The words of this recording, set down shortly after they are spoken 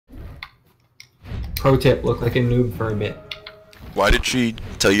Pro tip, look like a noob for a bit. Why did she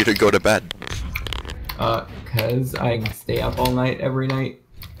tell you to go to bed? Cause I stay up all night every night.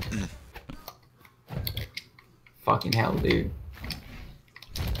 Fucking hell, dude.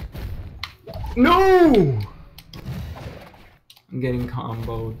 No! I'm getting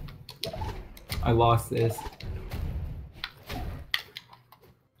comboed. I lost this.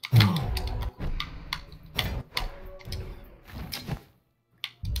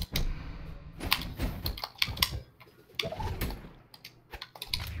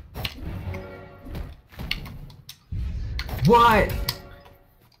 What?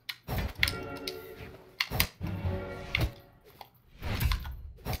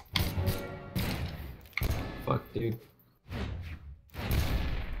 Fuck, dude.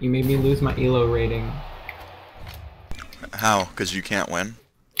 You made me lose my ELO rating. How? Because you can't win?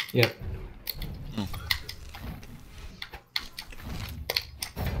 Yep.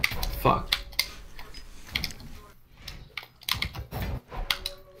 Fuck.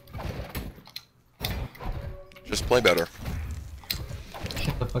 Just play better.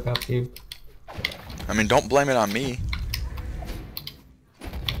 Shut the fuck up, dude. I mean, don't blame it on me.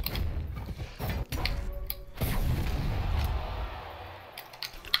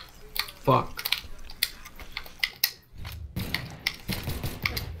 Fuck.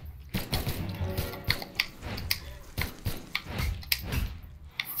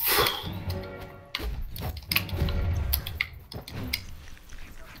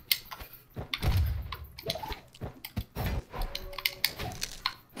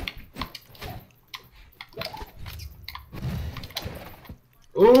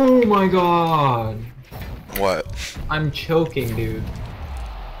 Oh my god! What? I'm choking, dude.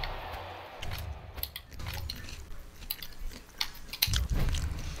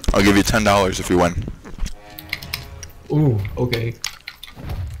 I'll give you $10 if you win. Ooh, okay.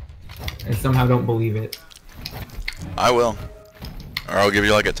 I somehow don't believe it. I will. Or I'll give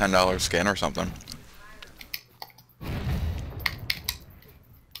you like a $10 skin or something.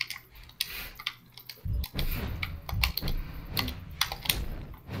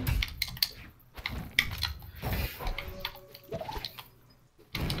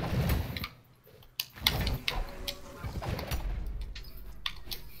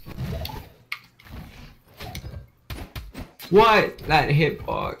 What? That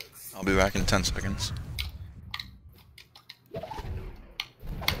hitbox. I'll be back in 10 seconds.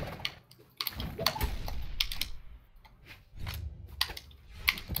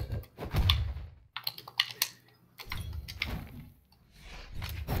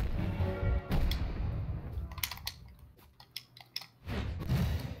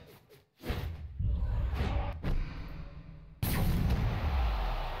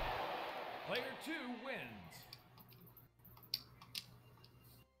 Player 2 wins.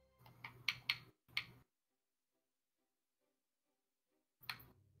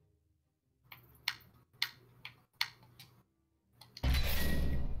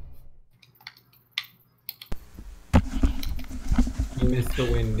 You missed the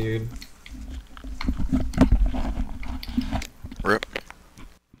win, dude. Rip.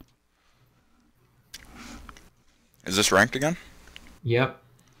 Is this ranked again? Yep.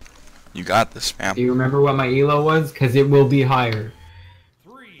 You got this, fam. Do you remember what my ELO was? Because it will be higher.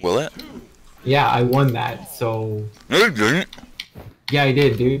 Will it? Yeah, I won that, so... No, you didn't. Yeah, I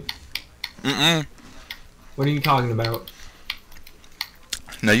did, dude. Mm-mm. What are you talking about?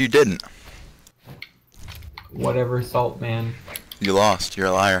 No, you didn't. Whatever, Salt Man. You lost. You're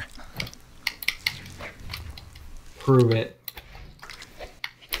a liar. Prove it.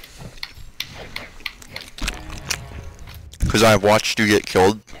 Because I watched you get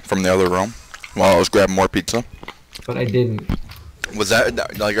killed from the other room while I was grabbing more pizza. But I didn't. Was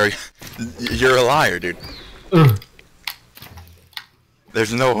that, like, you're a liar, dude. Ugh.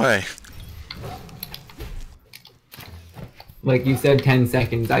 There's no way. Like you said 10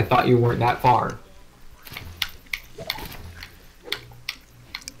 seconds, I thought you weren't that far.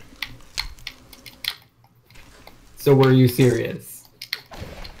 So were you serious?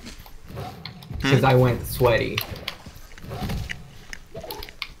 Because I went sweaty.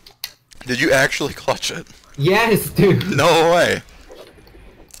 Did you actually clutch it? Yes, dude! No way.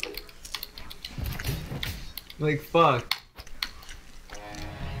 Like, fuck.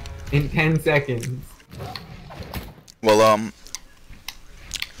 In 10 seconds. Well,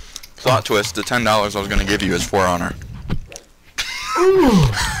 plot twist, the $10 I was gonna give you is For Honor.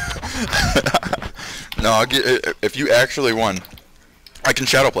 No, I'll get it, if you actually won, I can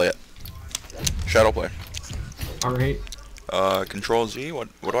Shadowplay it. Shadowplay. Alright. Control Z, what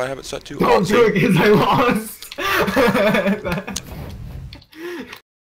do I have it set to? Don't Oh, do it because I lost!